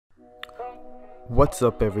What's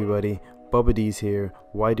up everybody, Bubba D's here.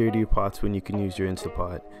 Why dirty your pots when you can use your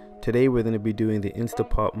Instapot? Today we're going to be doing the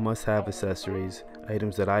Instapot must-have accessories,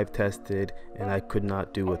 items that I've tested and I could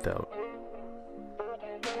not do without.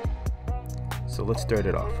 So let's start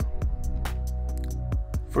it off.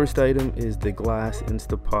 First item is the glass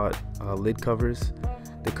Instapot lid covers.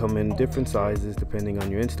 They come in different sizes depending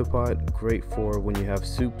on your Instapot. Great for when you have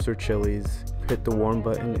soups or chilies. Hit the warm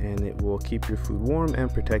button and it will keep your food warm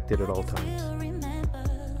and protected at all times.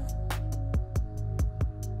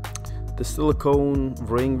 The silicone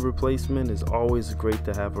ring replacement is always great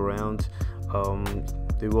to have around.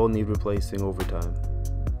 They will need replacing over time.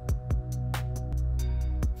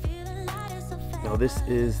 Now this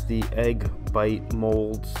is the egg bite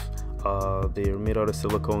molds. They are made out of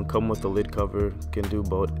silicone, come with a lid cover, can do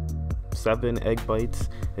about 7 egg bites.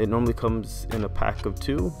 It normally comes in a pack of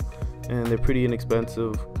 2 and they're pretty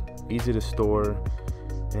inexpensive, easy to store,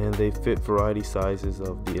 and they fit variety sizes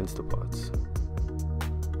of the Instapots.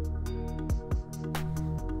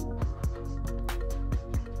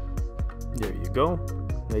 There you go,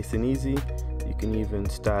 nice and easy. You can even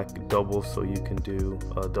stack double so you can do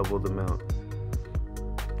double the amount.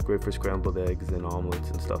 Great for scrambled eggs and omelets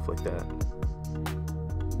and stuff like that.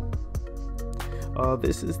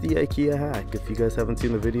 This is the IKEA hack. If you guys haven't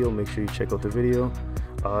seen the video, make sure you check out the video.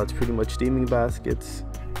 It's pretty much steaming baskets.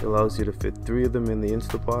 It allows you to fit 3 of them in the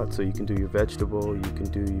Instapot, so you can do your vegetable, you can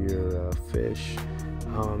do your fish,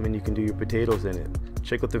 and you can do your potatoes in it.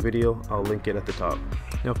 Check out the video, I'll link it at the top.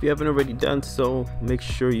 Now if you haven't already done so, make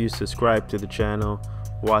sure you subscribe to the channel,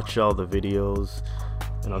 watch all the videos,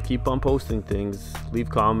 and I'll keep on posting things. Leave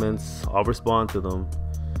comments, I'll respond to them.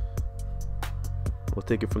 We'll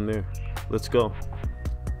take it from there. Let's go.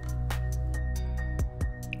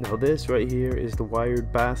 Now this right here is the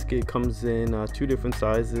wired basket. Comes in 2 different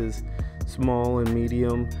sizes, small and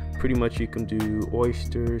medium. Pretty much you can do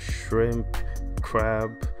oyster, shrimp,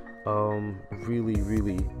 crab.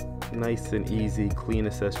 Really nice and easy, clean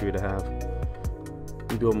accessory to have. You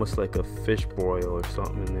can do almost like a fish broil or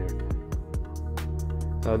something in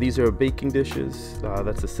there. These are baking dishes.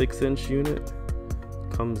 That's a 6-inch unit.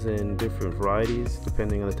 Comes in different varieties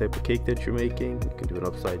depending on the type of cake that you're making. You can do an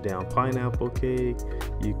upside down pineapple cake,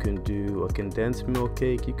 you can do a condensed milk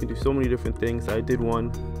cake, you can do so many different things. I did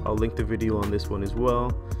one, I'll link the video on this one as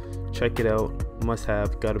well. Check it out, must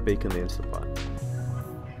have, gotta bake in the Instapot.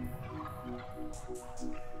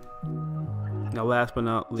 Now last but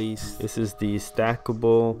not least, this is the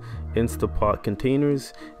stackable Instapot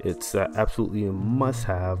containers. It's absolutely a must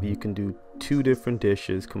have. You can do 2 different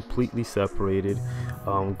dishes completely separated.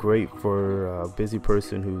 Great for a busy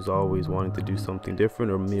person who's always wanting to do something different,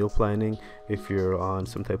 or meal planning if you're on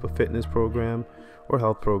some type of fitness program or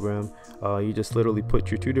health program. You just literally put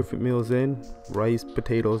your 2 different meals in, rice,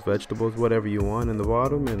 potatoes, vegetables, whatever you want in the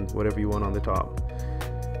bottom and whatever you want on the top.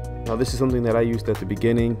 Now this is something that I used at the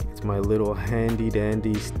beginning. It's my little handy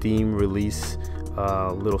dandy steam release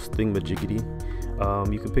little thingamajiggity.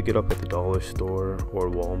 You can pick it up at the dollar store or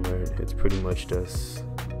Walmart. It's pretty much just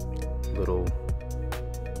little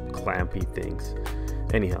clampy things.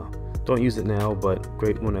 Anyhow, don't use it now, but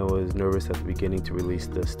great when I was nervous at the beginning to release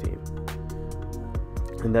the steam.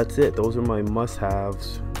 And that's it. Those are my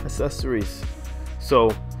must-haves accessories. So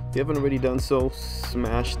if you haven't already done so,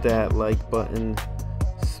 smash that like button,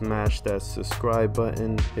 smash that subscribe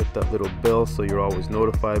button, hit that little bell so you're always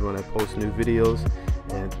notified when I post new videos.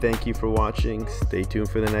 And thank you for watching. Stay tuned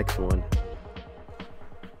for the next one.